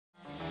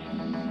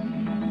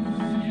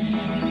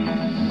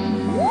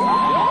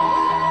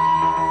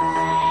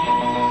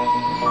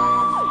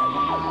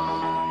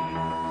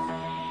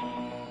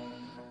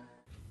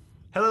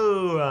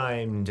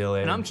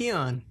I'm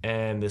Keon.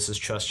 And this is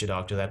Trust Your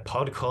Doctor, that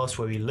podcast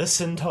where we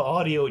listen to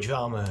audio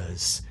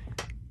dramas.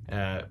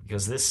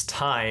 Because this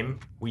time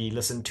we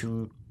listened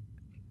to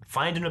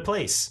Find and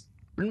Replace.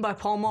 Written by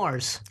Paul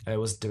Mars. It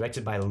was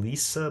directed by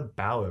Lisa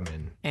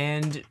Bowerman.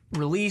 And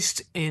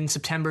released in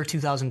September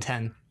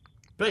 2010.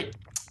 Great.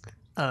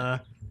 I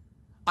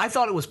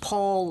thought it was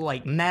Paul,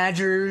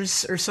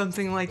 Magers or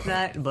something like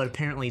that, but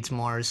apparently it's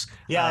Mars.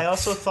 Yeah, I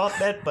also thought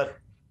that, but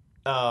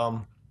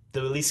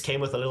the release came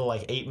with a little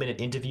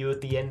 8-minute interview at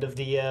the end of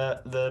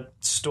the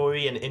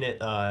story, and in it,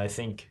 I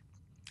think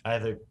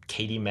either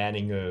Katie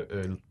Manning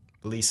or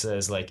Lisa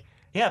is like,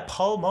 "Yeah,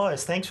 Paul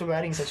Mars, thanks for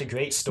writing such a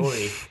great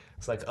story."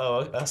 It's like,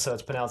 oh, so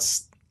it's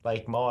pronounced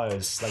like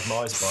Mars, like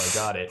Mars bar.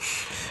 Got it.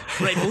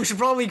 Right, but we should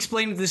probably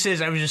explain what this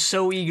is. I was just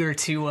so eager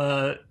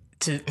to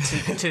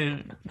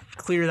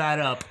clear that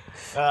up.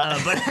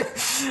 But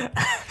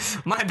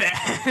my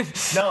bad.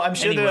 No, I'm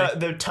sure Anyway.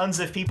 there are tons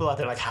of people out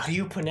there like, how do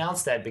you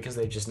pronounce that? Because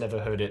they've just never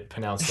heard it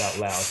pronounced out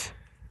loud.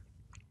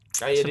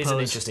 It is an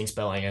interesting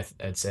spelling,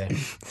 I'd say.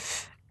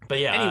 But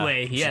yeah.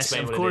 Anyway, yes,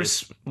 of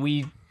course,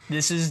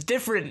 this is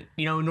different.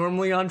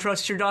 Normally on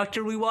Trust Your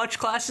Doctor, we watch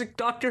classic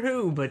Doctor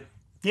Who, but...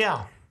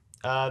 Yeah.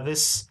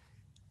 This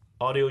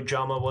audio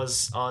drama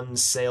was on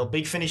sale.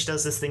 Big Finish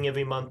does this thing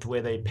every month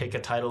where they pick a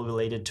title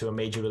related to a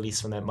major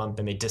release from that month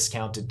and they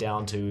discount it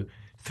down to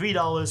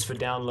 $3 for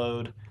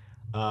download.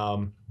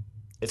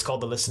 It's called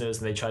The Listeners,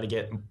 and they try to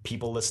get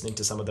people listening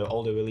to some of their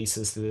older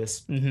releases through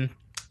this. Mm-hmm.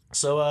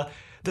 So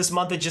this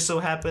month it just so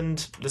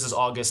happened, this is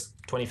August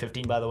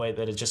 2015 by the way,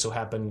 that it just so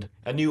happened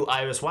a new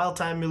Iris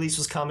Wildtime release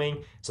was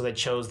coming, so they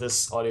chose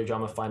this audio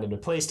drama Find and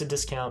Replace to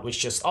discount, which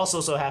just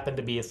also so happened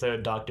to be a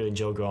third Doctor and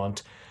Joe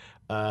Grant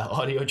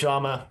audio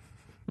drama.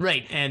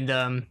 Right,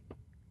 and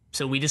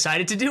so we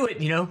decided to do it,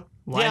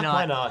 Why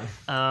not? Why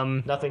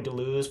not? Nothing to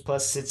lose,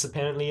 plus it's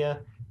apparently a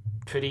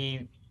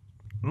pretty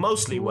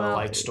mostly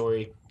well-liked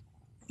story.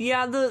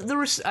 Yeah,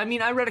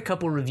 I read a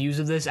couple reviews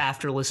of this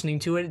after listening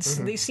to it.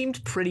 They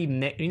seemed pretty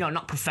mixed,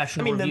 not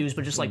professional reviews,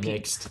 but just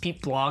mixed.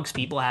 blogs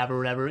people have or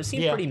whatever. It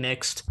seemed pretty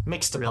mixed.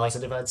 Mixed to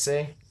positive, I'd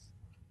say.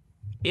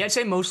 Yeah, I'd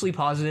say mostly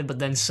positive, but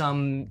then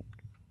some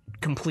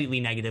completely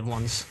negative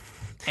ones.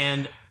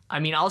 And,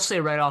 I'll say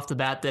right off the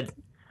bat that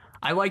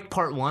I liked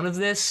part 1 of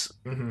this,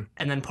 and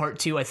then part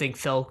 2 I think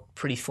fell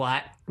pretty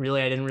flat.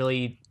 Really, I didn't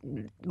really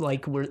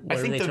like where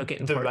they took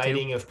it in part 2. The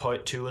writing of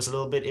part 2 was a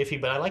little bit iffy,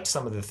 but I liked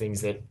some of the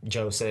things that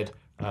Joe said,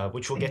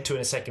 which we'll get to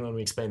in a second when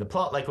we explain the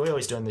plot, like we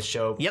always do on this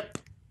show. Yep.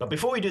 But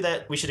before we do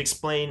that, we should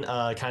explain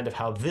kind of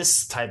how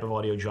this type of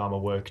audio drama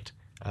worked.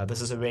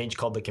 This is a range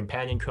called the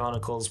Companion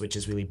Chronicles, which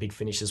is really Big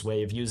Finish's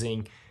way of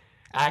using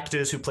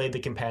actors who played the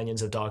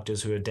companions of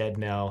doctors who are dead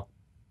now.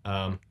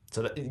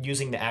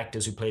 Using the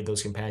actors who played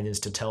those companions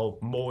to tell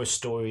more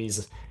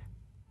stories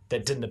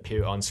that didn't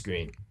appear on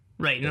screen.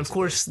 Right, and of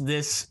course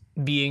this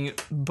being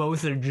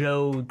both a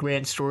Joe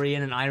Grant story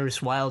and an Iris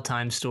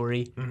Wildtime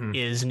story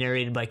is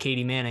narrated by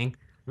Katie Manning.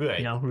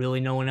 Right. Really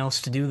no one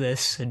else to do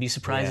this. I'd be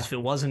surprised if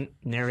it wasn't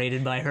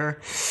narrated by her.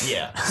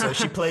 Yeah, so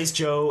she plays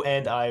Joe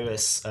and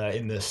Iris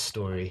in this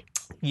story.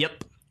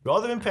 Yep.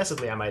 Rather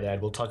impressively, I might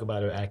add. We'll talk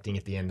about her acting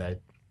at the end.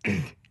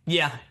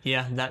 Yeah,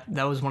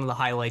 that was one of the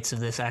highlights of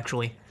this,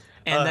 actually.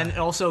 And then it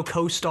also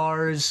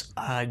co-stars,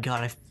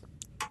 Alex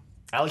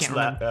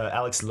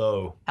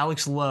Lowe.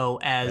 Alex Lowe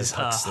as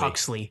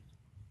Huxley.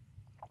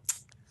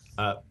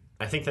 I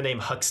think the name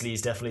Huxley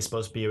is definitely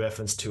supposed to be a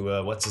reference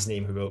to what's his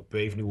name who wrote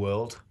Brave New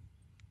World.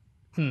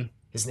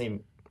 His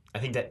name, I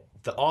think that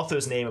the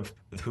author's name of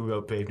who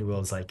wrote Brave New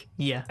World is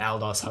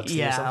Aldous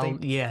Huxley or something.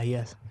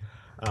 Yes.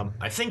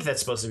 I think that's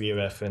supposed to be a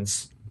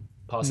reference.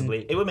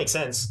 Possibly. It would make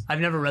sense.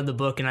 I've never read the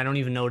book, and I don't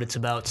even know what it's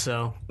about,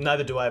 so...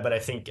 Neither do I, but I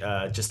think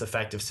just the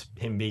fact of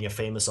him being a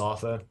famous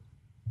author.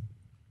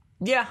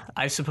 Yeah,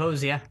 I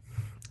suppose, yeah.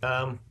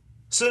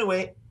 So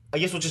anyway, I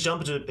guess we'll just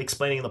jump into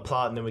explaining the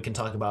plot, and then we can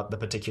talk about the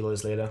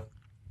particulars later.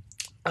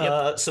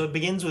 Yep. So it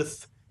begins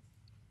with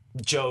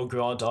Joe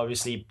Grant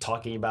obviously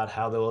talking about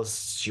how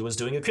she was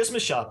doing a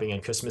Christmas shopping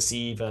on Christmas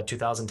Eve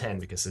 2010,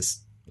 because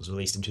this was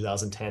released in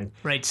 2010.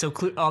 Right, so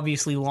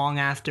obviously long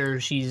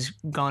after she's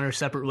gone her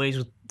separate ways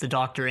with the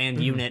Doctor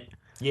and Unit.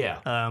 Yeah,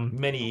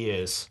 many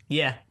years.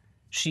 Yeah,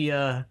 she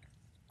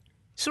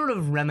sort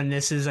of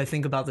reminisces, I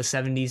think, about the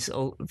 70s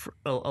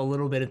a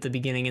little bit at the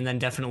beginning, and then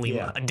definitely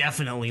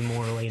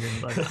more later.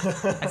 But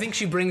I think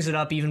she brings it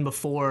up even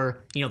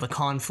before, the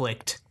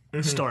conflict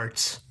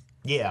starts.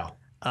 Yeah.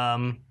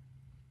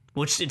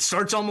 Which it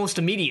starts almost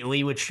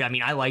immediately, which,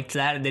 I liked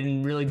that. It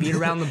didn't really beat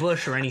around the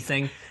bush or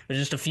anything. There's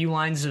just a few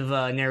lines of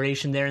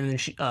narration there, and then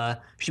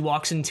she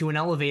walks into an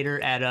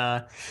elevator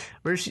at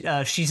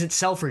she's at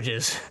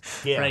Selfridges,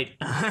 right?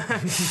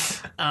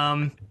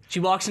 She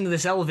walks into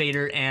this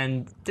elevator,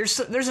 and there's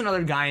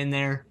another guy in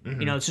there.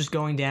 It's just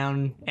going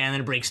down, and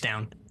then it breaks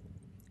down.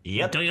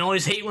 Yep. Don't you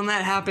always hate when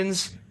that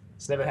happens?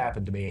 It's never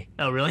happened to me.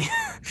 Oh, really?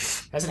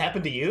 Has it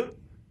happened to you?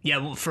 Yeah,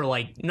 well, for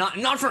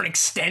not for an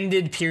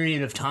extended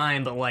period of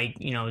time, but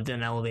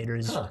an elevator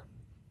is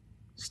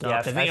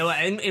stopped. I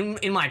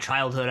think in my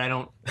childhood, I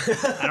don't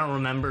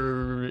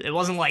remember. It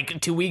wasn't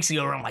like 2 weeks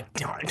ago where I'm like,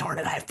 darn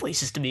it, I have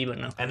places to be, but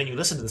no. And then you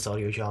listen to this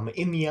audio drama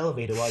in the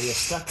elevator while you're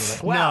stuck. And you're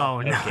like,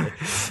 wow. No.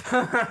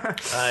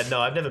 Okay.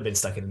 No, I've never been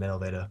stuck in an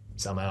elevator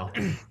somehow.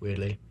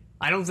 Weirdly.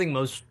 I don't think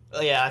most.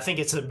 Yeah, I think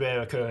it's a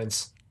rare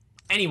occurrence.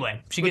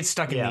 Anyway, she gets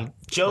stuck in the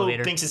Joe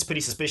elevator. thinks it's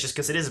pretty suspicious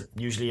because it is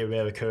usually a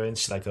rare occurrence.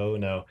 She's like, oh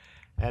no.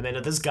 And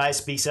then this guy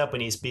speaks up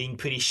and he's being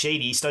pretty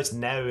shady. He starts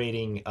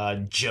narrating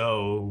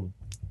Joe's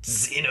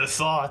inner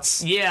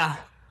thoughts. Yeah.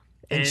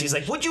 And she's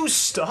like, would you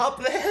stop,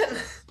 man?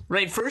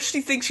 Right, first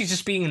she thinks he's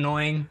just being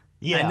annoying.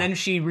 Yeah. And then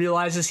she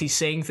realizes he's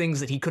saying things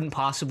that he couldn't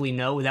possibly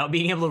know without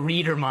being able to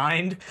read her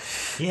mind.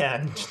 Yeah,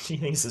 and she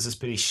thinks this is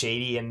pretty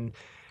shady. And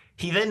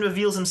he then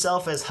reveals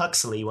himself as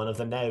Huxley, one of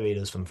the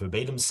narrators from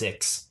Verbatim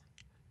 6.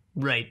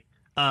 Right.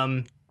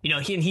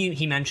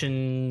 He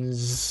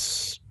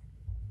mentions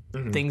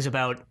things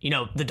about,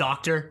 the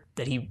doctor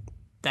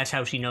that's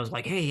how she knows,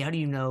 like, hey, how do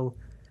you know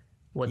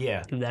who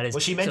that is? Well,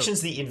 she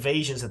mentions the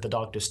invasions that the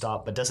doctor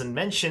stopped, but doesn't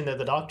mention that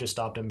the doctor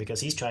stopped him because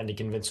he's trying to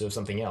convince her of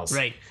something else.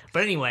 Right.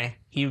 But anyway,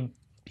 he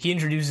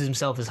introduces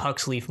himself as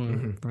Huxley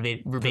from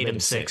Verbatim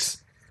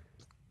 6.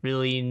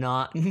 Really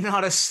not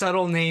a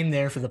subtle name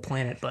there for the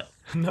planet, but...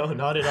 No,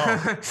 not at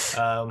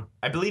all.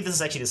 I believe this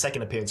is actually the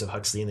second appearance of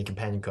Huxley in the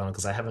Companion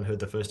Chronicles. I haven't heard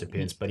the first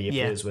appearance, but he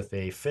appears with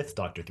a fifth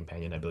Doctor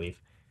Companion, I believe.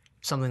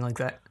 Something like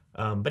that.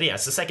 But yeah,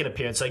 it's the second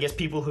appearance, so I guess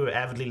people who are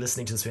avidly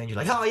listening to this video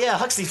are like, oh yeah,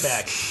 Huxley's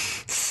back.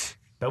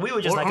 But we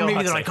were just or maybe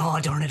Huxley. They're like, oh,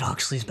 darn it,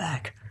 Huxley's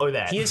back. Or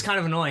that. He is kind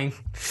of annoying.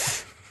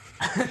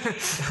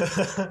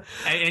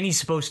 And he's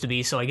supposed to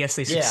be, so I guess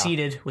they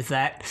succeeded with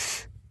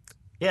that.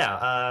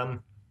 Yeah,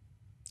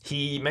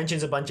 he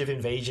mentions a bunch of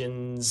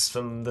invasions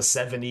from the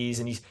 70s,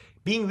 and he's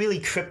being really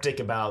cryptic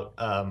about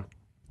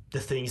the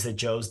things that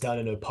Joe's done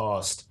in her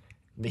past.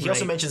 He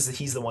also mentions that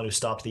he's the one who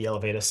stopped the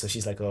elevator, so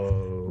she's like,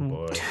 oh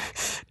boy.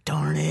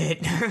 Darn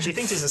it. She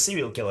thinks he's a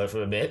serial killer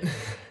for a bit.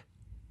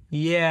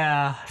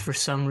 Yeah, for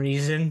some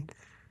reason.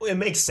 Well, it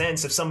makes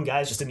sense if some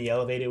guy's just in the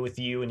elevator with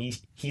you and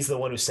he's the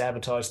one who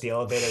sabotaged the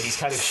elevator. He's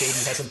kind of shady,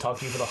 hasn't talked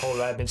to you for the whole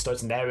ride, then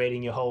starts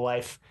narrating your whole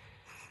life.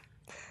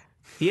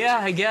 Yeah,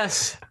 I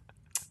guess.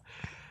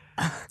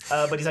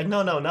 But he's like,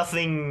 no,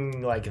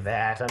 nothing like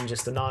that. I'm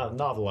just a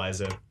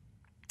novelizer.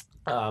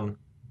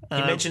 He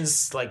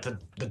mentions like the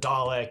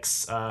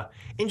Daleks.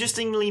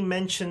 Interestingly,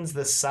 mentions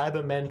the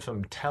Cybermen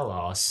from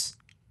Telos,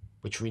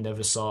 which we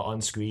never saw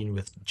on screen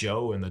with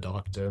Joe and the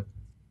Doctor.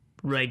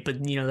 Right,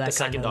 but that the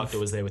second Doctor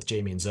was there with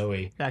Jamie and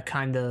Zoe. That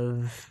kind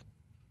of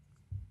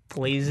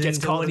plays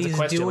into what he's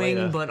doing,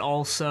 later. But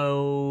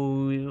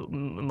also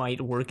might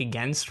work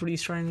against what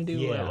he's trying to do.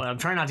 Yeah. I'm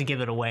trying not to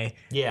give it away.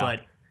 Yeah.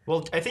 But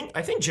well, I think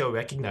Joe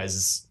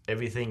recognizes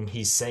everything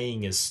he's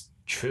saying is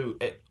true.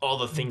 All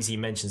the things he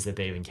mentions that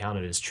they've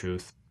encountered is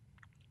truth.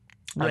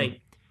 Right.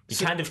 He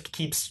kind of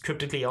keeps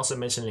cryptically also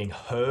mentioning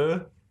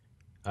her,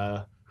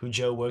 who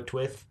Joe worked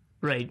with.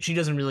 Right. She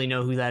doesn't really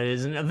know who that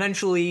is. And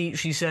eventually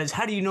she says,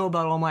 how do you know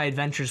about all my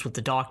adventures with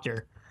the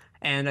Doctor?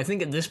 And I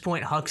think at this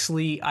point,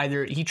 Huxley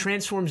either he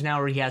transforms now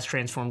or he has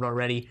transformed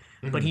already,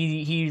 but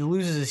he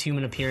loses his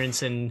human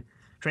appearance and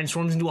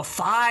transforms into a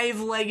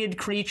 5-legged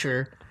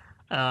creature.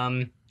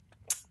 I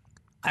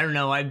don't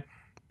know. I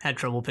had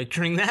trouble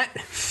picturing that.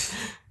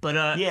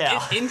 But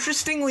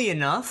interestingly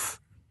enough,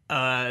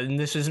 and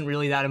this isn't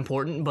really that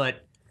important,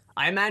 but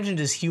I imagined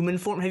his human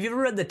form. Have you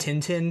ever read the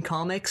Tintin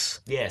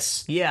comics?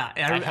 Yes. Yeah.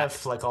 I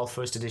have like all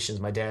first editions.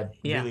 My dad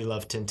really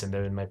loved Tintin.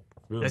 They're in my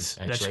room,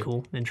 That's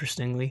cool,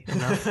 interestingly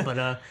enough.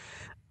 But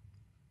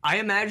I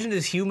imagined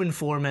his human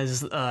form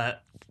as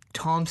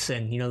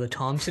Thompson, the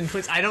Thompson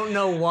twins. I don't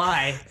know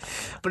why,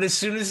 but as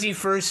soon as he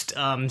first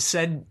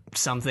said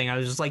something, I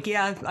was just like,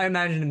 yeah, I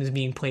imagined him as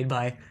being played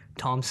by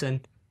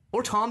Thompson.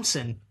 Or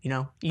Thompson,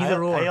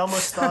 either or. I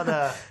almost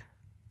thought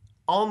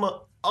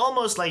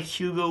almost like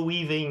Hugo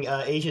Weaving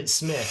Agent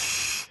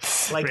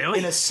Smith. Like really?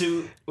 In a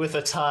suit with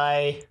a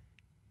tie.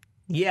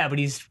 Yeah, but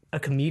he's a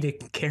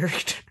comedic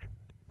character.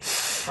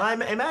 I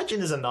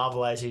imagine as a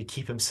novelizer he'd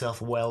keep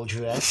himself well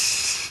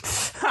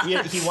dressed.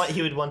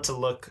 He would want to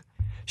look.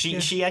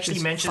 She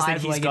actually mentions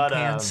that he's got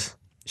pants.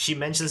 She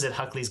mentions that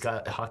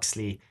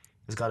Huxley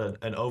has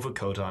got an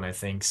overcoat on, I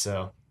think,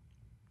 so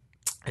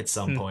at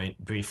some point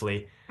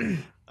briefly.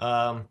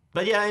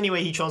 But yeah,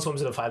 anyway, he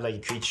transforms into a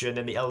 5-legged creature, and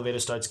then the elevator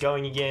starts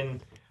going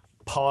again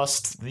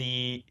past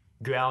the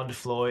ground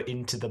floor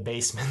into the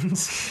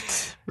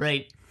basement.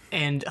 Right.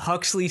 And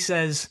Huxley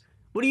says,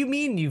 what do you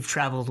mean you've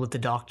traveled with the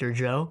Doctor,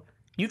 Joe?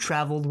 You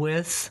traveled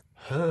with...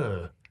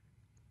 her.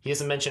 He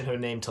doesn't mention her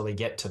name till they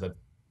get to the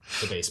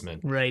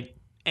basement. Right.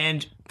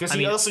 And because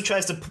he also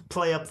tries to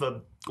play up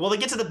the... Well, they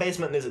get to the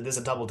basement, and there's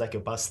a double-decker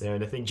bus there,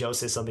 and I think Joe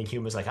says something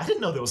humorous like, I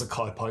didn't know there was a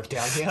car parked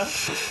down here.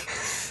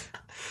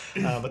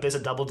 But there's a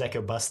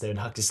double-decker bus there, and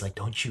Huck is like,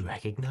 don't you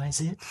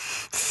recognize it?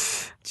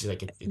 She's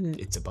like,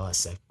 it's a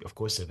bus. Of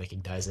course I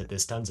recognize it.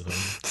 There's tons of them.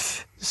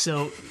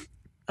 So,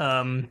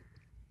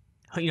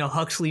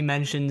 Huxley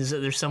mentions that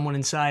there's someone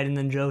inside, and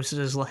then Joe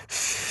says, like,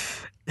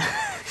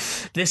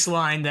 this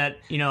line that,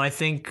 I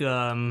think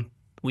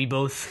we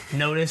both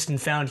noticed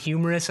and found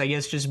humorous, I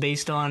guess, just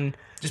based on...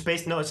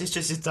 No,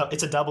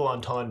 it's a double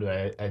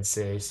entendre, I'd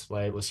say, is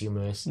why it was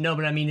humorous. No,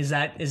 but I mean, is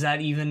that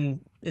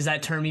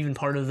term even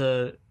part of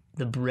the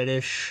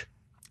British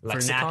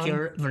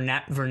Lexicon?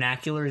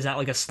 vernacular? Is that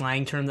like a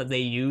slang term that they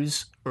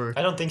use? Or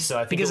I don't think so.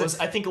 I think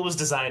it was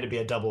designed to be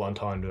a double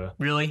entendre.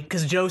 Really?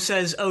 Because Joe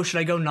says, "Oh, should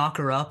I go knock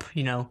her up?"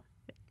 You know.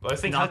 Well, I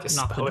think knock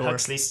the door.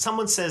 Huxley.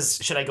 Someone says,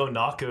 "Should I go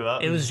knock her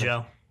up?" It was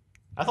Joe.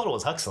 I thought it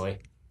was Huxley.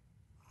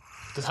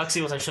 Because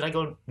Huxley was like, "Should I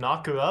go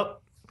knock her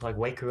up? Like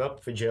wake her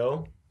up for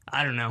Joe?"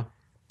 I don't know.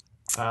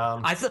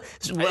 I thought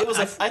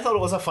it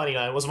was a funny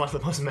line. It was one of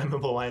the most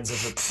memorable lines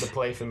of the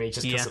play for me,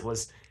 just because it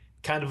was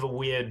kind of a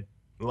weird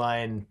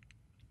line.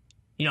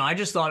 You know, I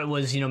just thought it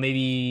was,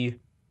 maybe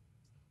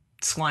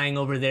slang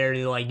over there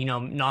to, like,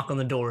 knock on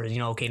the door,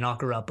 okay,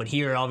 knock her up. But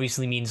here it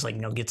obviously means, like,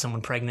 get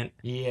someone pregnant.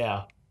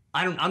 Yeah.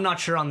 I'm not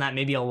sure on that.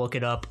 Maybe I'll look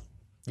it up.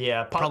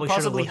 Yeah,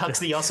 possibly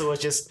Huxley also was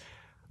just,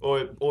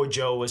 or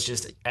Joe was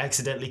just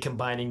accidentally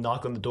combining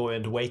knock on the door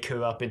and wake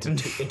her up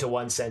into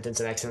one sentence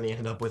and accidentally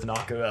ended up with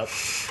knock her up.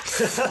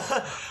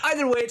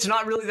 Either way, it's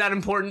not really that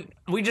important.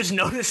 We just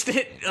noticed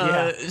it,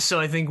 so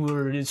I think we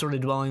were sort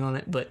of dwelling on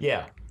it. But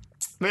yeah.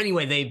 But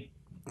anyway, they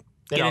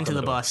get into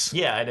the bus.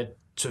 Yeah, and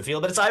it's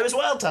revealed that it's Iris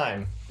Wild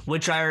time,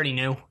 which I already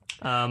knew.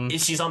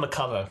 She's on the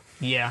cover.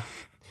 Yeah.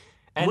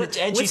 And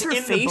she's in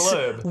the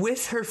blurb.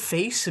 With her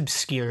face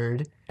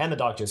obscured. And the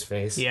doctor's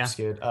face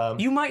obscured.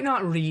 You might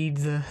not read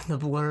the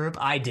blurb.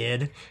 I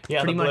did.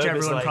 Yeah, pretty much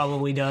everyone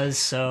probably does,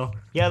 so...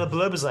 Yeah, the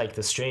blurb is like,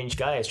 the strange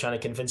guy is trying to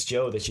convince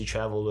Joe that she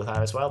traveled with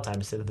Iris Wildtime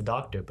instead of the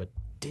doctor, but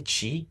did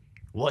she?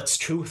 What's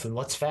truth and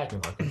what's fact?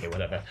 And I'm like, okay,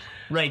 whatever.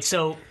 Right,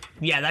 so,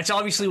 yeah, that's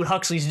obviously what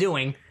Huxley's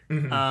doing.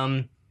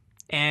 Mm-hmm.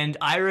 And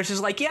Iris is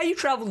like, yeah, you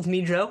traveled with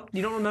me, Joe.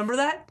 You don't remember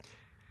that?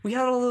 We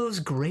had all those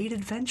great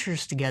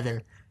adventures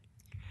together.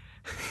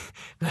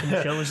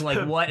 And Joe was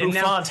like, what?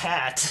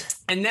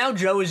 And now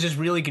Joe is just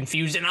really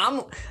confused, and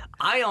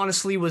I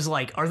honestly was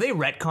like, are they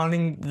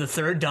retconning the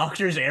Third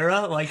Doctor's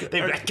era? Like,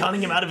 they're retconning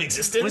him out of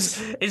existence?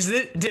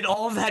 Did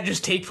all of that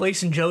just take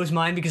place in Joe's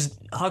mind? Because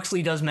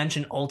Huxley does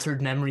mention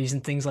altered memories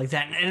and things like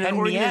that, and an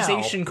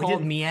organization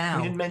called MEOW.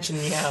 We didn't mention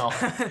MEOW.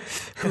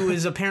 Who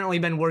has apparently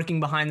been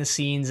working behind the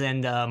scenes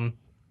and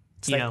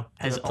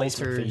has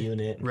altered for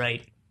unit.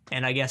 Right.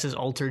 And I guess has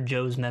altered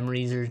Joe's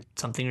memories or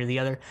something or the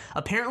other.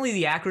 Apparently,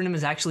 the acronym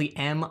is actually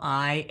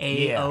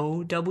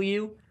MEOW.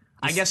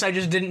 I guess I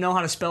just didn't know how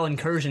to spell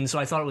incursion, so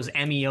I thought it was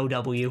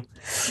MEOW.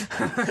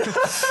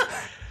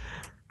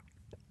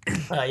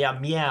 Yeah,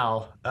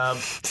 meow.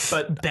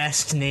 But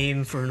best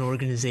name for an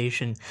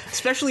organization,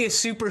 especially a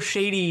super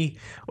shady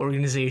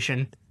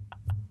organization.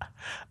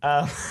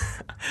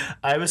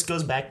 Iris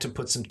goes back to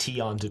put some tea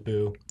on to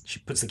brew. She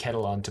puts the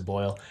kettle on to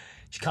boil.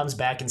 She comes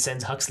back and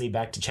sends Huxley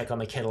back to check on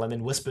the kettle and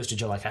then whispers to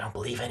Joe, like, I don't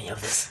believe any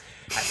of this.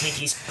 I think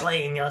he's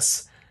playing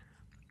us.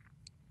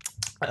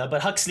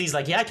 But Huxley's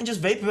like, yeah, I can just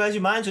vaporize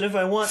your minds whenever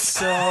I want,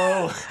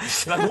 so...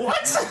 You're like,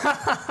 what?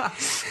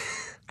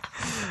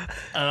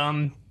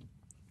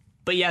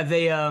 But yeah,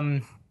 they,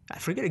 I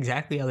forget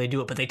exactly how they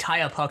do it, but they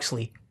tie up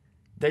Huxley.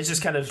 They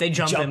just kind of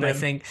jump him, I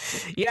think.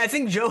 Yeah, I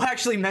think Joe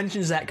actually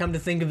mentions that, come to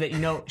think of it.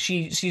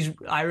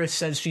 Iris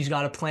says she's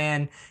got a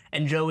plan,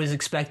 and Joe is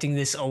expecting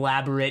this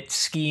elaborate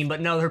scheme, but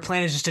no, her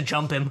plan is just to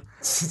jump him.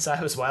 Since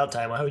Iris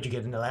Wildtime, why would you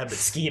get an elaborate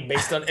scheme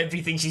based on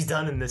everything she's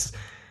done in this?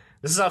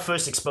 This is our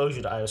first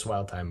exposure to Iris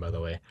Wildtime, by the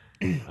way.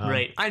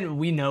 Right.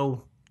 We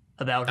know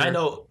about her. I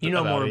know. You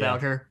know more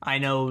about her. I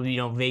know,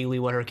 vaguely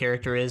what her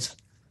character is.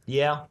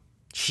 Yeah.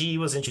 She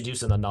was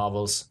introduced in the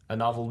novels. A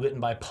novel written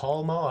by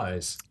Paul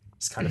Mars.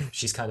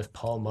 She's kind of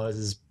Paul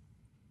Mars's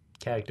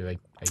character, I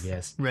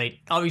guess. Right.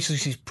 Obviously,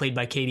 she's played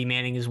by Katie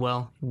Manning as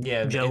well.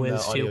 Yeah, Joe in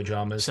is the audio too.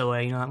 Dramas. So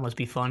that must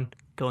be fun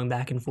going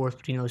back and forth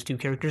between those two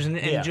characters.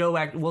 And Joe,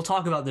 we'll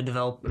talk about the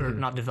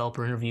not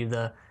developer interview,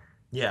 the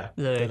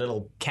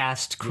little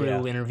cast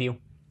crew interview.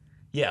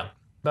 Yeah,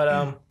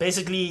 but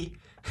basically,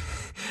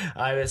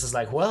 Iris is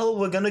like, well,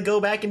 we're gonna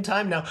go back in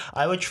time now.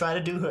 I would try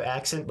to do her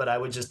accent, but I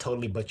would just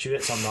totally butcher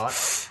it, so I'm not.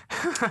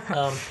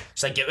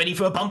 She's like, get ready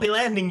for a bumpy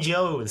landing,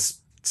 Joe.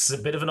 It's a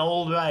bit of an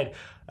old ride.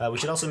 We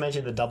should also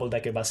mention the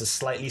double-decker bus is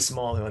slightly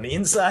smaller on the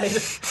inside.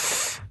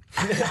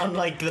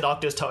 Unlike the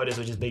Doctor's TARDIS,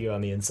 which is bigger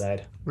on the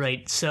inside.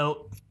 Right,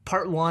 so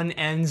part 1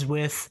 ends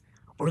with,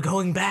 we're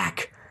going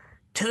back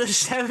to the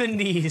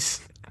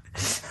 70s.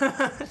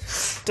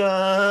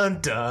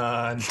 Dun,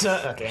 dun,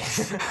 dun. Okay.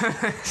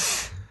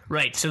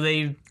 Right,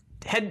 so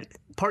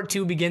part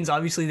 2 begins,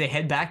 obviously they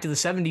head back to the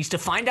 70s to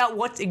find out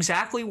what's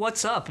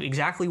up,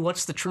 exactly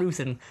what's the truth,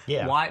 and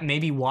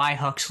why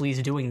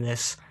Huxley's doing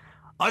this.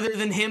 Other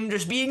than him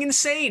just being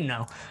insane,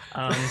 no.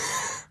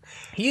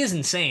 He is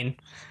insane.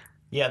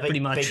 Yeah, pretty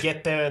much. They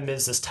get there and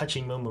there's this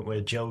touching moment where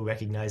Joe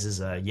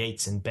recognizes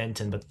Yates and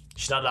Benton, but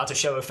she's not allowed to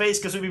show her face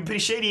because it would be pretty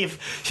shady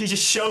if she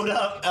just showed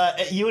up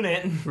at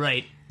unit.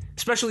 Right.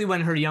 Especially when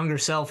her younger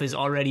self is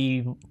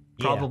already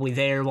probably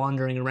there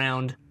wandering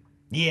around.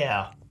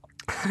 Yeah.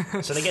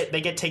 So they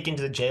get taken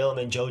to the jail and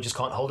then Joe just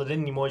can't hold it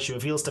in anymore. She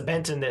reveals to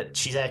Benton that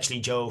she's actually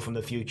Joe from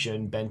the future,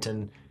 and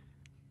Benton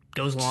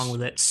goes along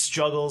with it.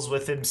 Struggles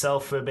with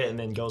himself for a bit and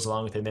then goes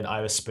along with it. And then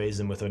Iris sprays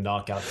him with her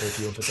knockout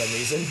perfume for some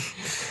reason.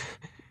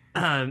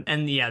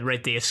 And yeah,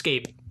 right, they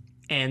escape.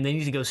 And they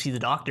need to go see the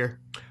doctor.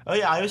 Oh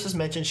yeah, Iris just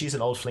mentioned she's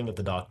an old fling of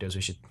the doctor's.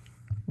 We should...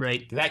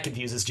 Right. That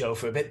confuses Joe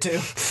for a bit too.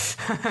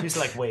 She's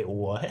like, wait,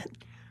 what?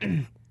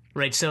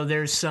 Right, so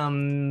there's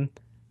some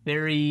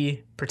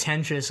very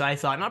pretentious, I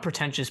thought, not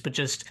pretentious, but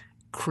just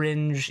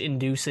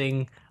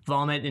cringe-inducing,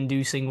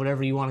 vomit-inducing,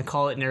 whatever you want to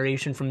call it,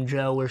 narration from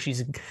Joe where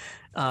she's,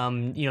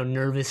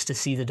 nervous to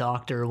see the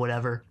doctor or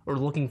whatever, or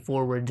looking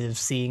forward to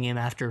seeing him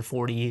after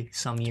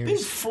 40-some years.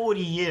 It's been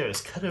 40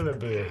 years. Cut him a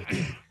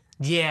break.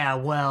 Yeah,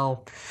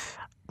 well,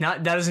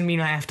 that doesn't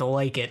mean I have to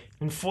like it.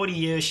 In 40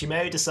 years, she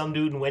married to some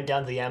dude and went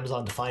down to the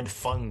Amazon to find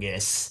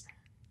fungus.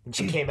 And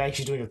she came back,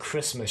 she's doing a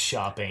Christmas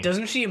shopping.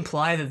 Doesn't she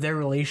imply that their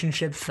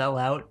relationship fell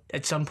out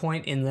at some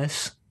point in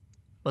this?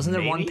 Wasn't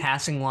there one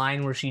passing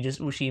line where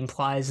she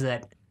implies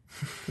that?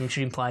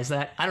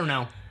 I don't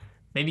know.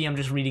 Maybe I'm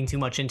just reading too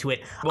much into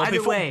it. Well,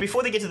 Either way,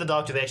 before they get to the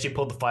doctor, they actually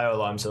pulled the fire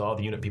alarm so all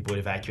the unit people would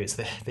evacuate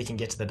so they can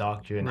get to the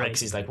doctor. And right.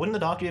 Huxley's like, wouldn't the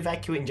doctor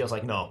evacuate? And Joe's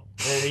like, no.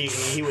 And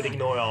he would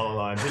ignore all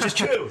alarms, which is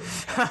true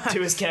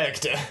to his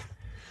character.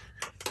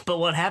 But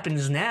what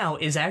happens now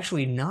is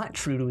actually not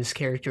true to his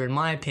character, in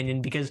my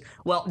opinion, because,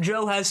 well,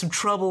 Joe has some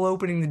trouble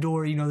opening the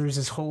door. You know, there's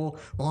this whole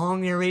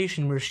long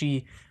narration where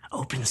she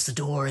opens the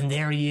door, and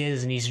there he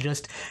is, and he's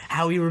just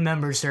how he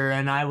remembers her,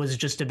 and I was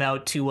just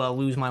about to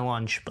lose my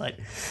lunch, but...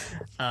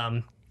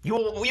 You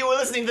were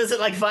listening to this at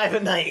like 5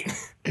 at night.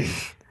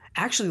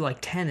 Actually, like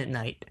 10 at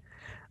night.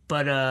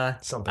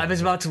 But Something I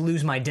was about to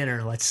lose my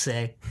dinner, let's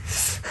say.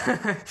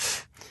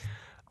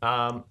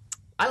 I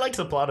liked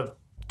the plot of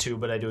 2,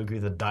 but I do agree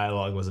the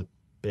dialogue was a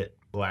bit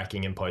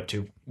lacking in part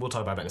 2. We'll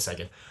talk about that in a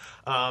second.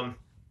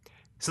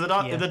 So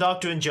the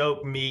doctor and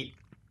Joe meet.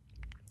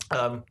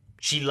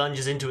 She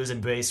lunges into his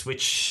embrace,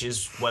 which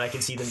is what I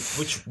can see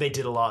which they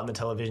did a lot in the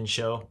television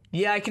show.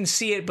 Yeah, I can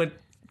see it, but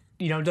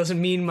it doesn't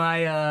mean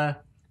my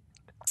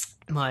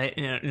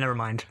never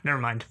mind.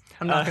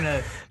 I'm not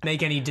gonna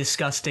make any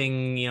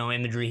disgusting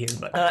imagery here.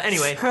 But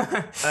anyway,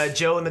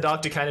 Joe and the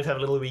doctor kind of have a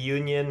little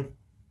reunion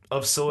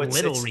of sorts.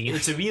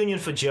 It's a reunion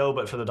for Joe,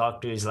 but for the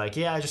doctor, he's like,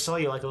 yeah, I just saw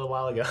you like a little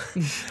while ago.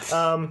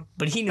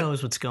 But he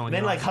knows what's going on.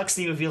 Then like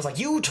Huxley reveals like,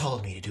 you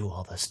told me to do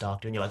all this,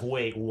 doctor, and you're like,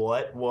 wait,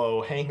 what?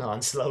 Whoa, hang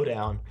on, slow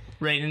down.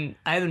 Right, and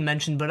I haven't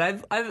mentioned, but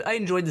I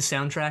enjoyed the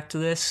soundtrack to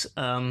this.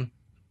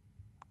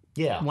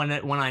 Yeah. When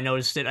I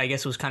noticed it, I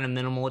guess it was kind of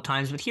minimal at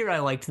times, but here I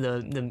liked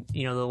the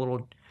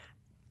little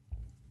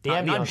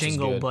not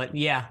jingle, but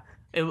yeah.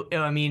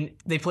 I mean,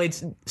 they played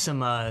a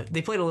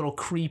little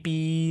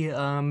creepy.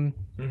 I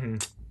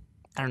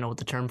don't know what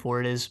the term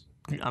for it is.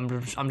 I'm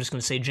just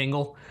gonna say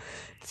jingle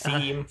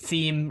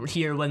theme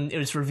here when it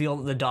was revealed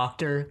that the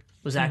doctor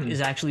is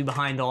actually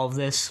behind all of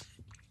this.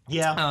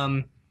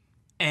 Yeah.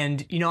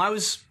 And I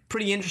was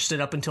pretty interested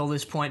up until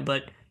this point,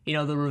 but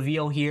the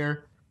reveal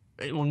here,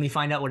 when we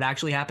find out what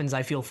actually happens,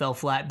 I feel fell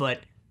flat. But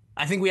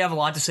I think we have a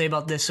lot to say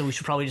about this, so we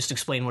should probably just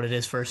explain what it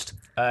is first.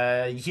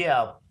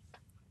 Yeah.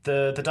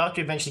 The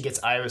doctor eventually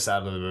gets Iris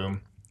out of the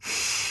room.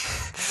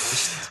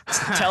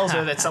 Tells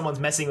her that someone's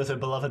messing with her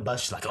beloved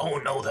bus. She's like, oh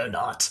no, they're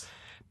not.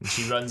 And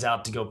she runs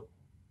out to go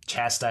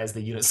chastise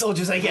the unit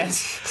soldiers, I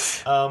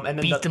guess. And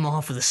then beat them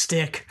off with a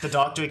stick. The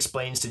doctor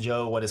explains to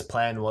Joe what his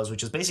plan was,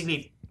 which is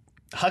basically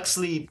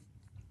Huxley.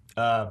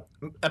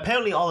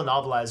 Apparently all the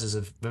novelizers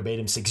of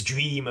Verbatim 6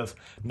 dream of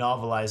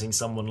novelizing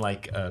someone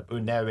like, or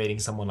narrating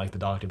someone like the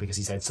Doctor because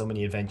he's had so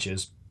many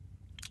adventures.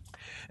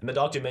 And the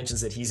Doctor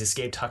mentions that he's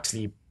escaped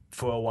Huxley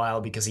for a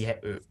while because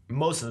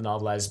most of the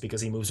novelizers because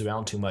he moves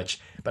around too much.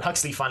 But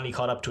Huxley finally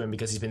caught up to him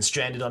because he's been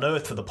stranded on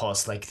Earth for the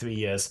past 3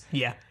 years.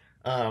 Yeah.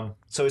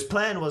 So his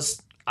plan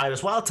was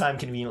Iris Wildtime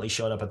conveniently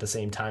showed up at the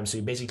same time, so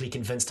he basically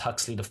convinced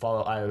Huxley to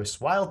follow Iris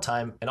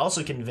Wildtime and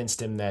also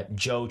convinced him that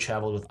Joe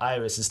traveled with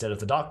Iris instead of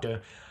the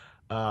Doctor.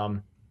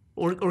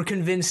 Or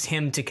convinced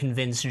him to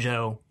convince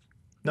Joe.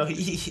 No,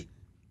 he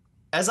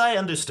as I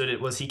understood it,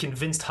 was he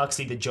convinced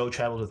Huxley that Joe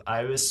traveled with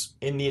Iris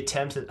in the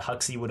attempt that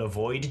Huxley would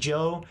avoid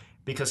Joe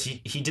because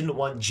he didn't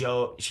want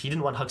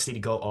Huxley to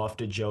go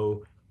after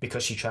Joe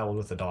because she traveled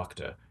with the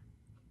Doctor.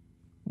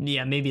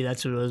 Yeah, maybe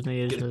that's what it was.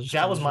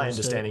 That was my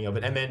understanding of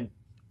it. And then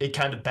it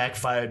kind of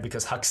backfired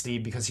because Huxley,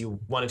 because he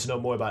wanted to know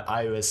more about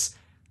Iris,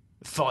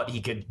 thought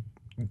he could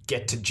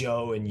get to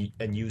Joe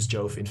and use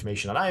Joe for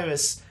information on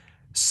Iris.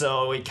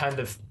 So it kind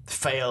of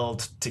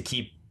failed to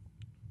keep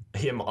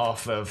him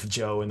off of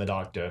Joe and the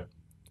Doctor.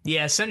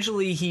 Yeah,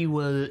 essentially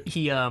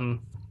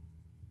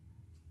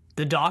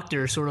the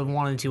Doctor sort of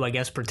wanted to, I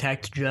guess,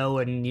 protect Joe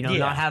and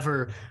not have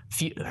her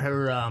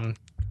I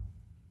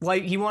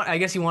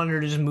guess he wanted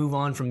her to just move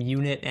on from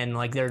Unit and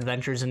their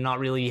adventures and not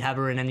really have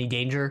her in any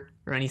danger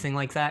or anything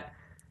like that.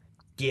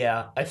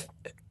 Yeah,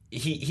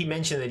 he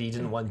mentioned that he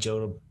didn't want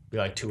Joe to be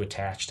too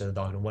attached to the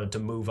Doctor and wanted to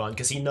move on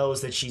because he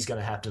knows that she's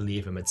gonna have to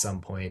leave him at some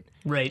point.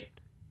 Right.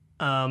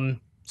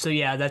 So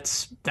yeah,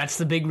 that's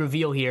the big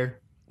reveal here.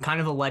 Kind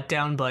of a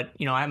letdown, but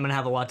I'm gonna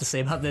have a lot to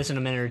say about this in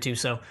a minute or two.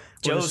 So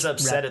Joe's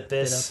upset at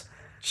this.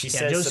 she Yeah,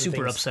 says Joe's some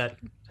super things upset.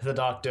 to the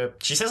Doctor.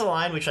 She says a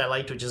line which I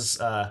liked, which is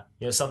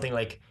something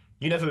like,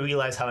 "You never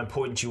realize how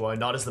important you are,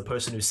 not as the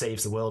person who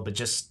saves the world, but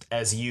just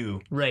as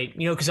you." Right.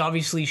 Because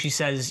obviously she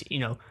says,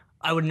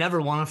 I would never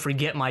want to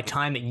forget my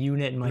time at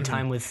unit and my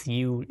time with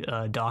you,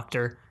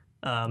 Doctor,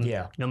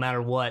 Yeah. no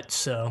matter what.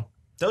 So,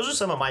 Those are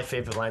some of my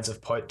favorite lines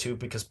of part 2,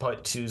 because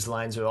part 2's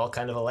lines are all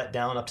kind of a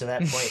letdown up to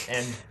that point,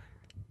 and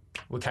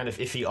were kind of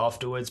iffy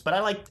afterwards. But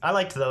I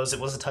liked those. It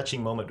was a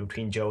touching moment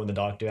between Joe and the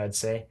Doctor, I'd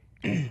say.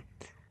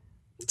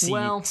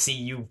 See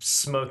you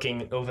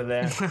smoking over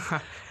there.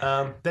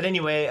 But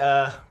anyway,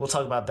 we'll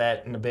talk about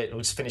that in a bit.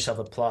 We'll just finish up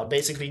the plot.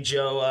 Basically,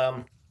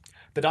 Joe,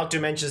 the Doctor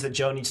mentions that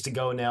Joe needs to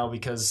go now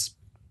because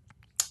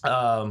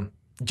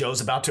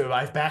Joe's about to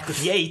arrive back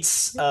with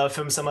Yates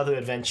from some other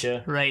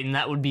adventure. right, and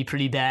that would be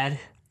pretty bad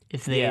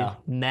if they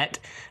met.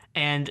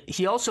 And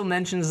he also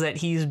mentions that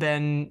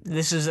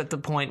this is at the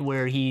point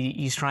where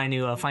he's trying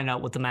to find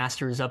out what the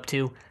Master is up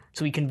to.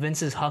 So he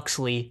convinces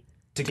Huxley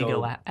to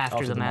go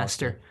after the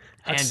Master.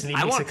 Huxley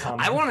And makes a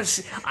comment. I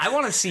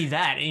want to see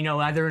that,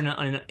 either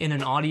in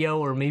an audio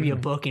or maybe a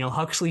book,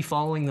 Huxley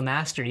following the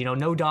Master,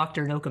 no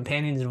Doctor, no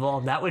companions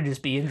involved. That would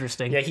just be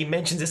interesting. Yeah, he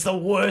mentions it's the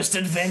worst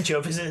adventure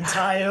of his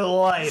entire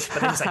life.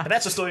 But then he's like, but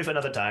that's a story for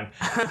another time.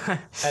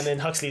 And then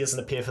Huxley doesn't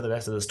appear for the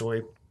rest of the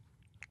story.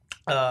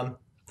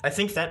 I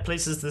think that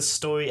places this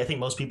story, I think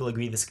most people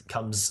agree this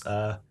comes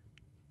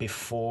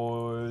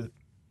before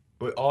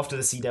or after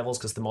the Sea Devils,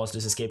 because the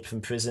monsters escaped from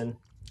prison.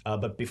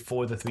 But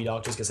before the Three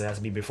Doctors, because it has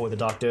to be before the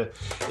Doctor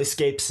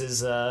escapes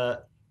his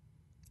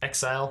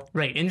exile.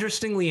 Right.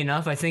 Interestingly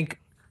enough, I think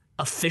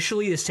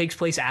officially this takes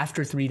place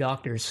after Three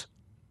Doctors.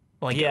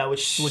 Which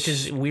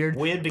is weird.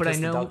 Weird because but I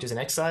know, the Doctor's in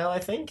exile, I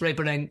think. Right,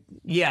 but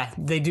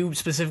they do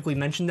specifically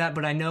mention that,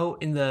 but I know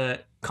in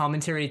the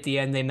commentary at the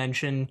end they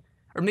mention,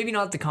 or maybe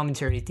not the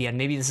commentary at the end,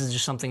 maybe this is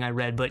just something I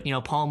read, but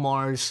Paul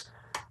Mars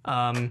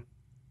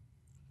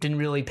didn't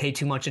really pay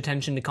too much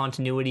attention to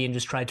continuity and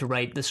just tried to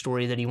write the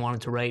story that he wanted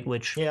to write,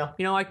 which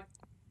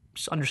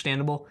it's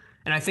understandable.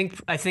 And I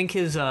think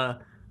his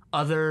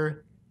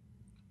other,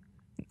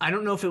 I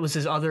don't know if it was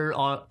his other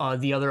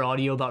the other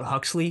audio about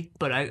Huxley,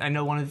 but I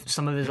know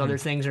some of his other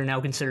things are now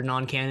considered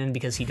non-canon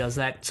because he does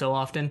that so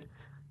often,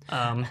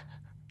 and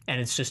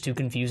it's just too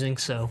confusing.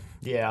 So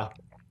yeah,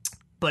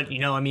 but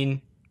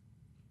I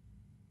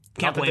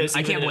can't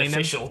blame him.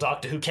 Official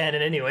Doctor Who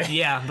canon anyway.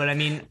 Yeah, but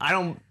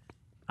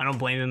I don't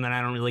blame him, and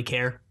I don't really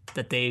care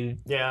that they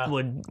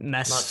would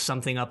mess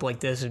something up like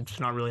this. It's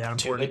not really that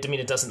important.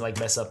 It doesn't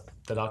mess up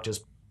the Doctor's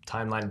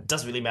timeline. It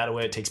doesn't really matter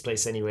where it takes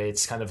place anyway.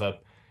 It's kind of a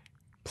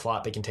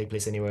plot that can take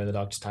place anywhere in the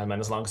Doctor's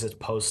timeline, as long as it's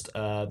post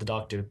the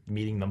Doctor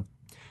meeting them.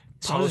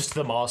 Post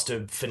the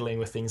Master fiddling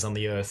with things on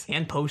the Earth.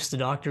 And post the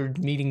Doctor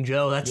meeting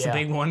Joe. That's the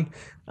big one.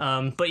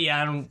 But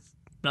yeah, I'm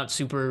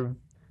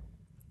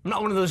not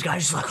one of those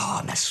guys who's like, oh,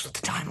 it messes with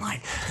the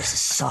timeline. This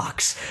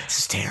sucks. This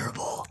is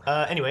terrible.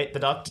 Anyway, the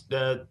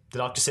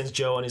Doctor sends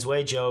Joe on his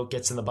way. Joe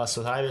gets in the bus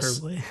with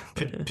Iris,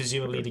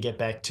 presumably to get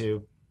back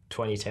to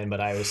 2010, but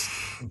Iris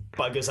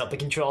buggers up the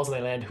controls and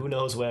they land who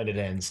knows where it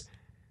ends.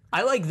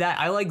 I like that.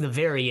 I like the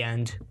very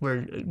end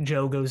where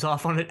Joe goes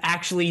off on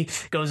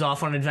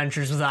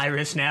adventures with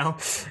Iris now,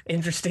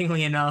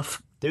 interestingly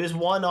enough. There is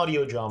one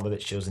audio drama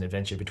that shows an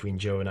adventure between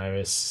Joe and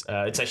Iris.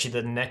 It's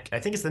actually I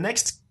think it's the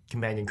next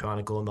companion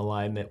chronicle in the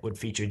line that would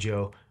feature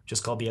Joe,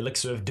 just called The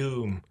Elixir of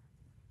Doom.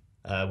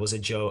 Was a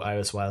Joe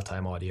Iris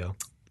Wildtime audio,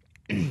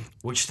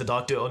 which the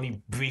Doctor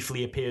only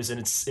briefly appears, and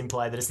it's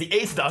implied that it's the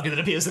 8th Doctor that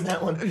appears in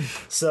that one.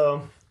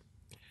 So,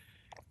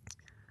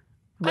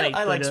 right,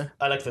 I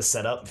like the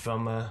setup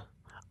from.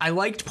 I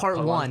liked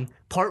part one.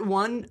 Part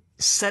one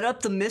set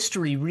up the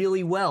mystery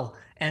really well,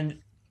 and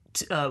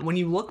when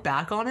you look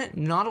back on it,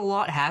 not a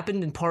lot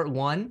happened in part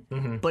one,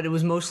 but it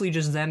was mostly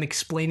just them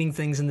explaining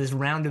things in this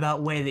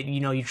roundabout way that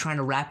you're trying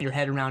to wrap your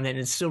head around it, and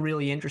it's still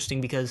really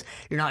interesting because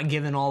you're not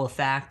given all the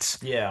facts.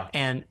 Yeah.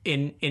 And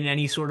in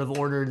any sort of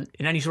order,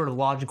 in any sort of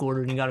logical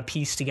order, and you got to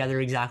piece together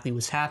exactly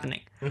what's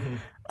happening.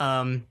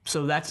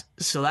 So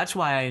that's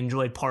why I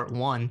enjoyed part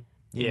one.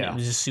 Yeah. And it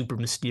was just super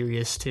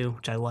mysterious too,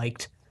 which I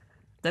liked.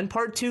 Then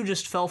part two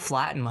just fell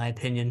flat in my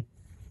opinion.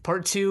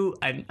 Part two,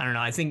 I don't know,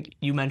 I think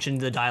you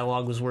mentioned the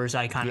dialogue was worse.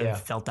 I kind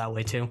of felt that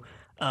way too.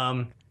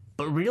 But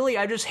really,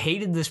 I just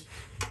hated this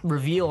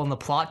reveal and the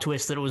plot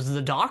twist that it was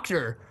the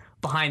Doctor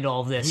behind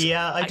all of this.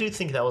 Yeah, I do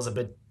think that was a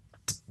bit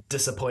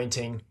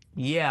disappointing.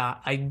 Yeah,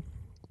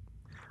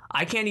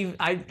 I can't even...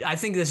 I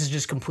think this is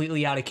just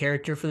completely out of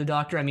character for the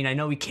Doctor. I mean, I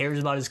know he cares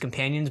about his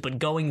companions, but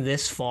going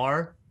this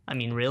far, I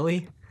mean,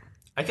 really?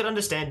 I could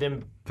understand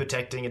him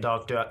protecting a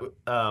Doctor.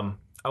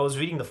 I was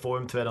reading the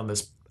forum thread on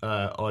this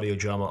audio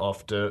drama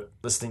after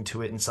listening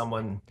to it, and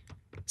someone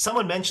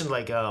mentioned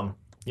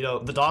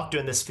the Doctor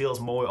in this feels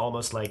more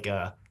almost like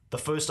the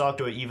first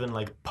Doctor, or even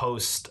like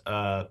post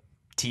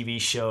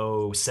TV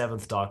show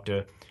 7th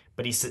Doctor.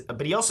 But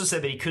he also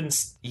said that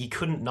he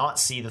couldn't not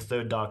see the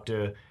third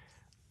Doctor.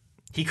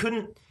 He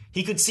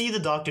could see the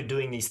Doctor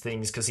doing these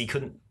things because he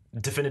couldn't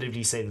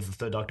definitively say that the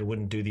third Doctor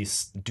wouldn't do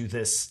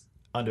this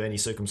under any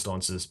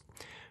circumstances,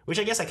 which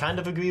I guess I kind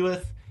of agree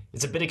with.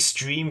 it's a bit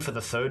extreme for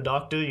the third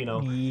Doctor. You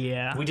know,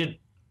 Yeah. we did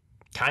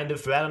kind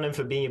of rat on him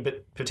for being a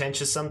bit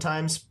pretentious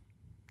sometimes,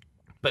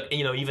 but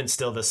you know, even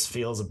still, this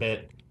feels a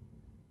bit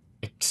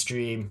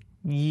extreme.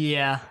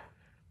 Yeah.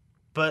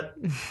 But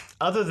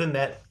other than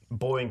that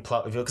boring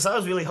plot reveal, because I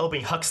was really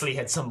hoping Huxley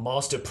had some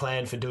master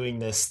plan for doing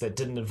this that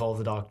didn't involve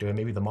the Doctor, and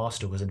maybe the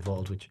Master was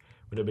involved, which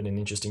would have been an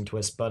interesting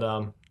twist. But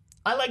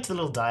I liked the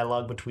little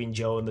dialogue between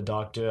Joe and the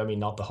Doctor. I mean,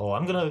 not the whole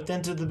 "I'm gonna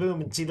enter the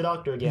room and see the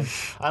Doctor again."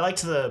 I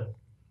liked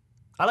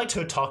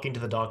her talking to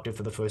the Doctor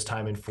for the first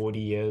time in 40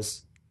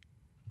 years.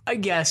 I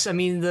guess. I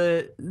mean,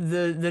 the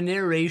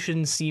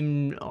narration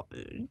seemed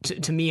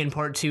to me in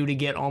part 2 to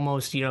get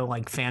almost, you know,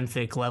 like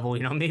fanfic level,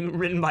 you know, maybe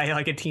written by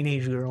like a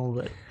teenage girl,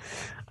 but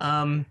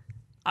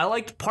I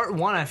liked part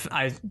 1.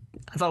 I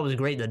thought it was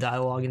great, the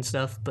dialogue and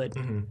stuff, but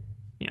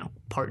you know,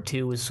 part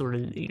 2 was sort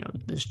of, you know,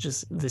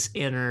 this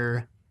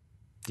inner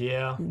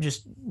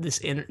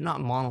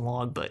not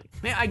monologue, but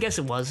I guess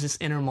it was this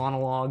inner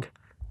monologue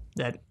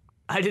that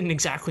I didn't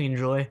exactly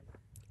enjoy.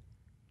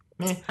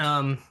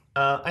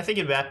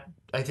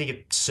 I think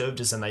it served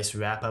as a nice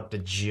wrap up to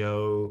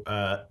Joe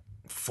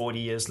 40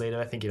 years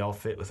later. I think it all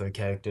fit with her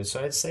character.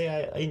 So I'd say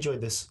I enjoyed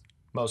this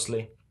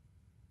mostly.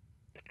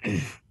 I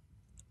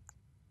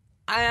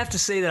have to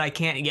say that I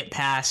can't get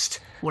past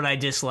what I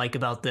dislike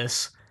about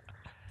this.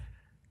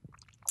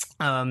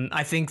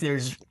 I think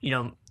there's, you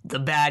know, the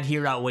bad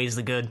here outweighs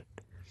the good,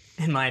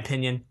 in my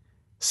opinion.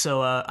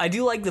 So I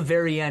do like the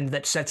very end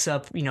that sets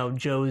up, you know,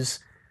 Joe's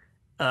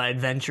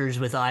adventures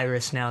with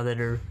Iris now that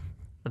are...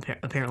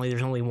 apparently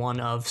there's only one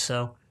of,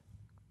 so...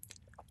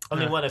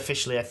 Only one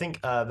officially. I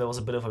think there was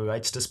a bit of a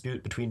rights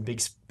dispute between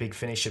Big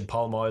Finish and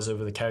Paul Mars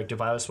over the character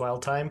of Iris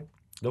Wildtime.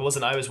 There was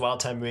an Iris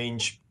Wildtime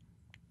range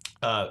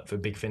for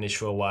Big Finish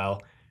for a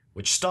while,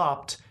 which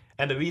stopped,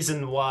 and the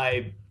reason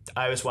why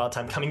Iris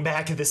Wildtime coming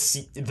back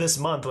this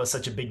month was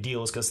such a big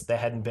deal is because there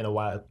hadn't been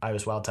a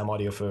Iris Wildtime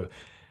audio for,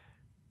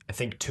 I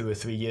think, 2 or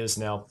 3 years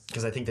now,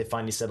 because I think they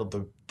finally settled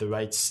the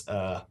rights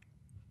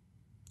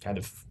kind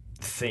of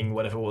thing,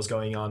 whatever was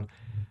going on.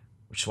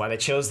 Which is why they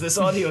chose this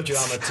audio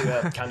drama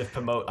to kind of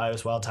promote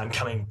Iris Wildtime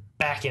coming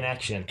back in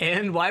action.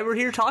 And why we're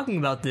here talking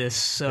about this.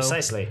 So,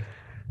 precisely.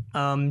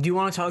 Do you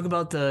want to talk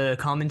about the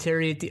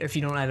commentary if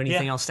you don't have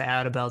anything else to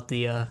add about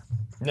the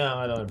No,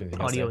 I don't have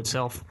anything audio else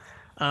itself?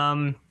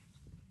 Well,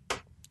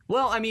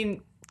 I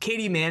mean,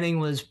 Katie Manning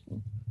was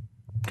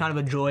kind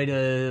of a joy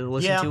to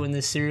listen to in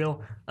this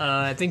serial.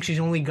 I think she's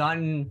only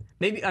gotten...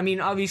 maybe, I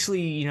mean,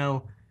 obviously, you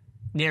know,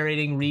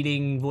 narrating,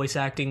 reading, voice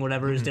acting,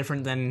 whatever is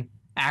different than...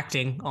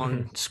 acting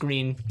on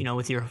screen, you know,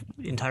 with your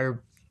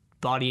entire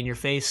body in your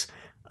face.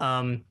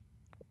 But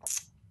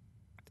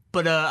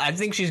I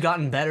think she's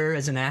gotten better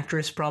as an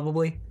actress,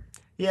 probably.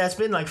 Yeah, it's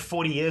been like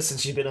 40 years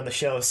since she's been on the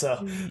show,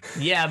 so...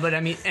 Yeah, but I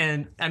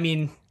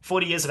mean...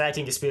 40 years of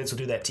acting experience will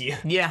do that to you.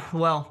 Yeah,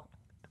 well...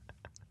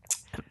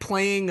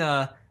 playing,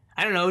 I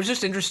don't know, it was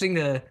just interesting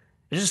to... it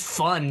was just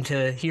fun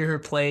to hear her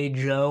play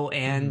Joe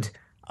and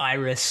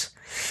Iris.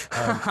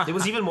 It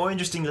was even more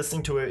interesting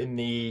listening to her in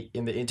the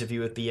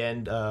interview at the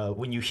end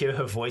when you hear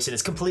her voice and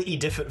it's completely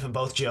different from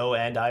both Joe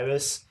and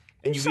Iris,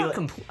 and you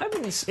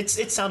realize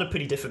it sounded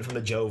pretty different from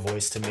the Joe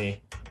voice to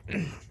me.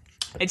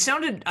 It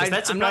sounded...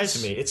 that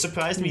surprised me. It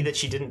surprised me that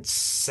she didn't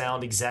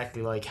sound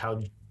exactly like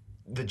how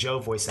the Joe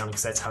voice sounded,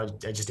 because that's how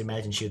I just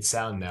imagined she would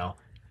sound now.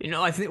 You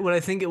know, I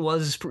think it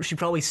was she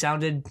probably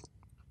sounded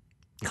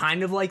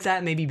kind of like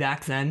that maybe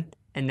back then,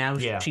 and now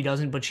she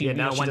doesn't. But she went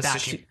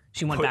back.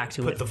 She went back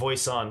to it. Put the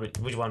voice on, which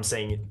is what I'm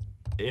saying.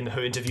 In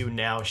her interview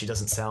now, she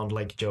doesn't sound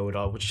like Joe at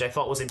all, which I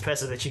thought was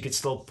impressive that she could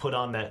still put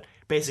on that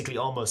basically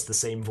almost the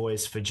same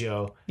voice for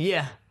Joe.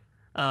 Yeah.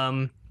 But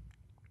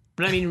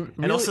I mean... really,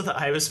 and also the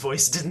Iris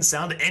voice didn't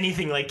sound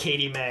anything like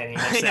Katie Manning.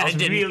 I was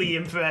really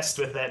impressed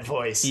with that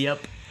voice. Yep.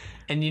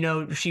 And, you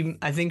know,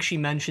 I think she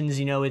mentions,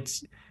 you know,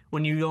 it's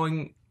when you're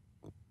going...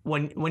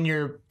 when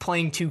you're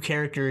playing two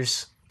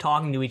characters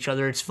talking to each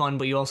other, it's fun,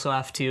 but you also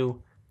have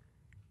to...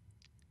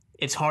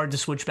 it's hard to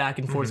switch back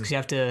and forth because you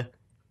have to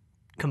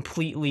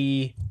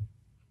completely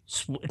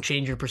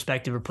change your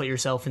perspective or put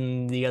yourself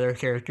in the other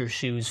character's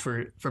shoes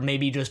for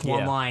maybe just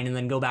one line, and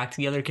then go back to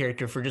the other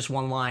character for just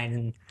one line,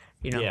 and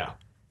you know. Yeah.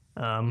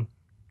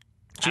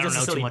 She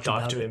doesn't know too much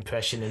doctor about it.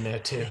 impression in there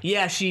too.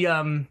 Yeah, she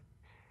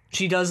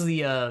does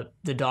the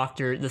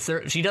doctor, the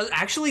third. She does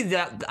actually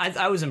that.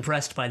 I was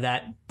impressed by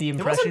that. The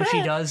impression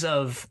she does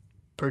of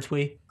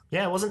Pertwee.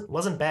 Yeah, it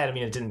wasn't bad. I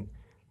mean, it didn't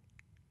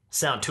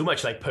sound too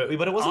much like Pertwee,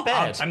 but it wasn't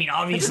bad. I mean,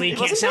 obviously it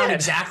can't sound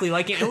exactly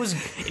like it. It was,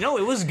 you know,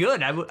 it was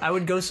good. I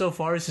would go so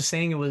far as to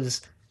saying it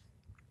was,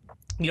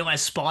 you know,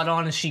 as spot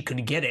on as she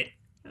could get it.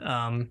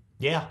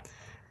 Yeah.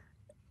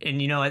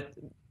 And, you know,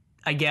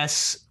 I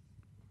guess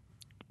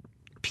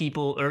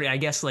people, or I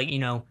guess, like, you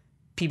know,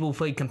 people who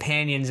play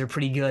companions are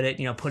pretty good at,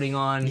 you know, putting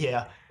on...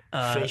 Yeah.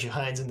 Fraser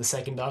Hines in the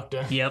Second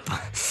Doctor. Yep.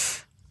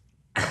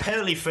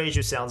 Apparently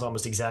Fraser sounds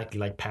almost exactly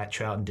like Pat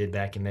Troughton did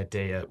back in that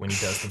day when he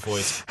does the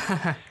voice.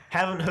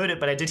 Haven't heard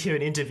it, but I did hear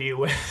an interview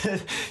where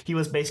he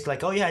was basically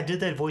like, oh yeah, I did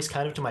that voice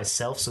kind of to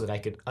myself so that I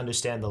could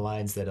understand the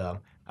lines that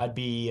I'd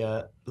be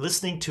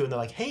listening to, and they're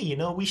like, "Hey,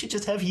 we should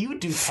just have you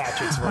do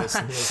Patrick's voice."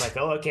 And he was like,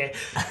 "Oh, okay."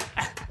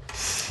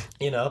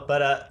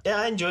 But yeah,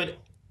 I enjoyed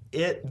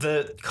it.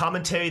 The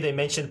commentary, they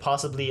mentioned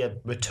possibly a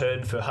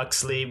return for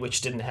Huxley,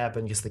 which didn't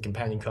happen because the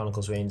Companion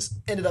Chronicles range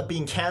ended up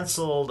being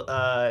cancelled.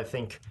 I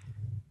think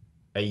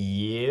a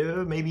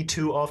year, maybe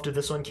 2 after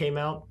this one came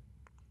out.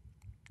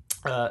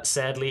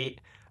 Sadly,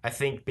 I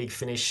think Big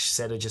Finish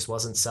said it just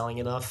wasn't selling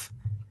enough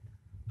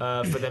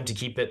for them to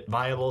keep it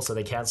viable, so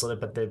they canceled it.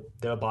 But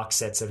there are box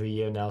sets every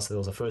year now. So there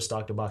was a first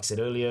Doctor box set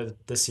earlier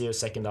this year.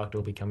 Second Doctor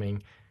will be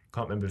coming.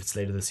 Can't remember if it's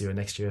later this year or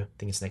next year. I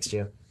think it's next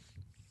year.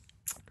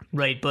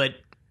 Right, but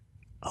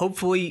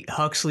hopefully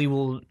Huxley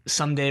will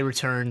someday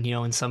return,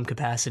 in some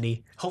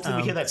capacity. Hopefully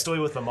we hear that story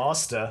with the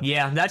Master.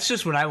 Yeah, that's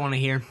just what I want to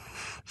hear.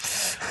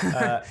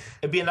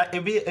 It'd be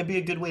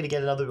a good way to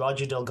get another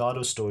Roger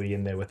Delgado story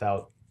in there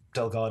without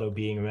Delgado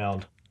being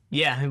around.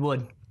 Yeah, it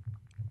would.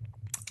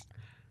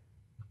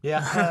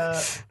 Yeah,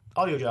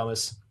 audio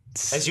dramas.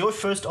 As your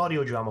first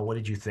audio drama, what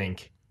did you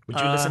think? Would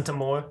you listen to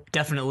more?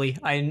 Definitely.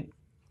 I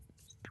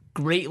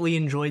greatly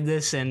enjoyed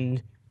this,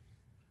 and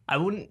I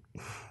wouldn't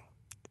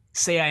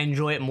say I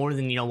enjoy it more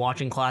than,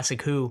 watching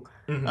Classic Who,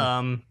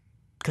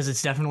 because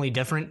it's definitely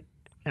different,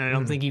 and I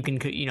don't think you can,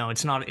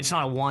 it's not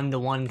a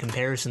one-to-one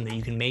comparison that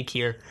you can make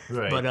here.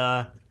 Right.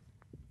 But,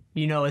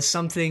 it's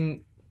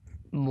something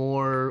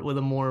more, with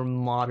a more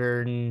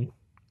modern,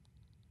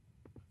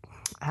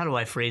 how do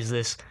I phrase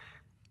this?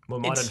 More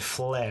modern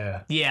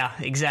flair. Yeah,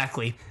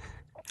 exactly.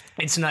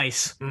 It's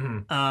nice.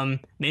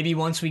 Maybe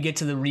once we get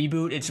to the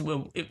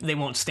reboot, they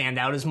won't stand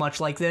out as much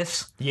like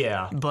this.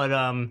 Yeah. But,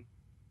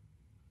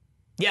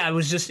 yeah, it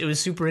was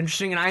super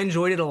interesting, and I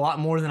enjoyed it a lot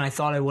more than I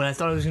thought I would. I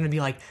thought it was going to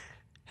be like,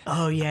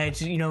 oh yeah,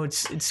 it's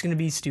going to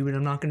be stupid.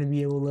 I'm not going to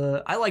be able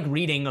to. I like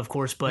reading, of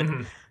course, but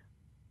I'm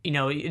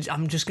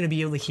just going to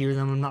be able to hear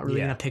them. I'm not really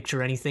going to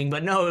picture anything.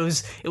 But no,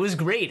 it was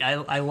great.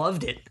 I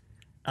loved it.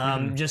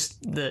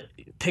 Just the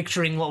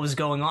picturing what was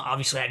going on.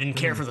 Obviously, I didn't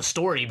care for the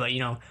story, but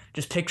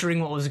just picturing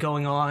what was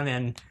going on,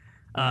 and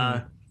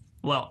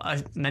well,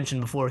 I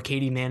mentioned before,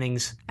 Katie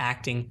Manning's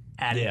acting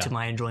added to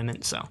my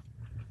enjoyment. So.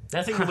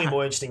 I think it'll be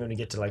more interesting when we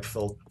get to like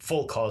full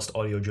cast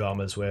audio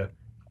dramas where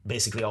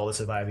basically all the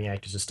surviving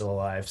actors are still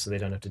alive, so they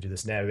don't have to do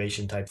this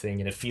narration type thing,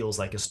 and it feels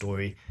like a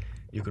story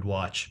you could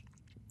watch.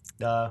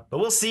 But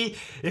we'll see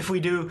if we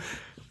do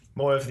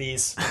more of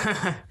these.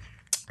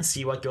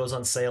 See what goes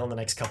on sale in the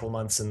next couple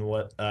months and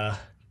what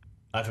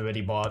I've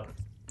already bought.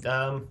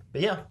 But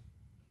yeah.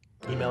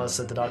 Email us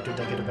at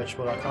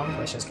thedoctor@decorative.com.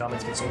 Questions,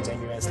 comments, concerns,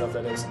 angry rants, love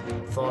letters,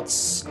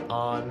 thoughts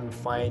on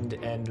Find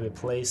and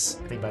Replace.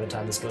 I think by the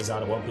time this goes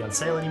out, it won't be on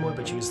sale anymore,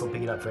 but you can still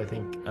pick it up for, I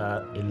think,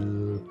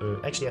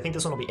 actually, I think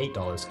this one will be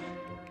 $8.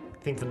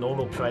 I think the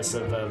normal price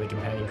of the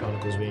Companion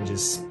Chronicles range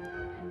is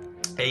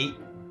 $8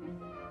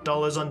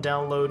 on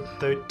download,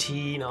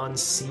 $13 on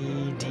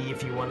CD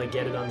if you want to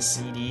get it on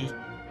CD.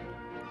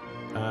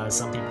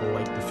 Some people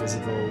like the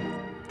physical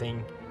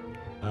thing.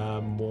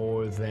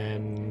 More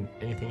than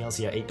anything else.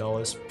 Yeah, $8,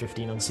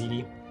 $15 on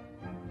CD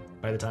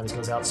by the time this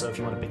goes out. So if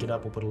you want to pick it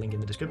up, we'll put a link in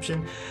the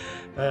description.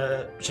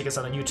 Check us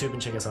out on YouTube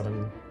and check us out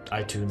on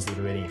iTunes. Leave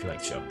a rating if you like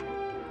the show.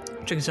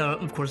 Check us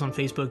out, of course, on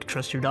Facebook,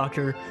 Trust Your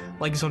Doctor.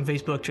 Like us on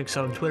Facebook. Check us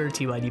out on Twitter,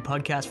 TYD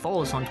Podcast.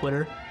 Follow us on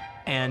Twitter.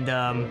 And,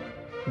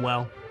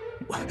 well,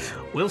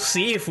 we'll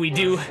see if we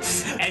do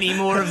any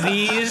more of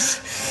these.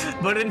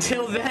 But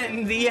until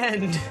then, the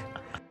end.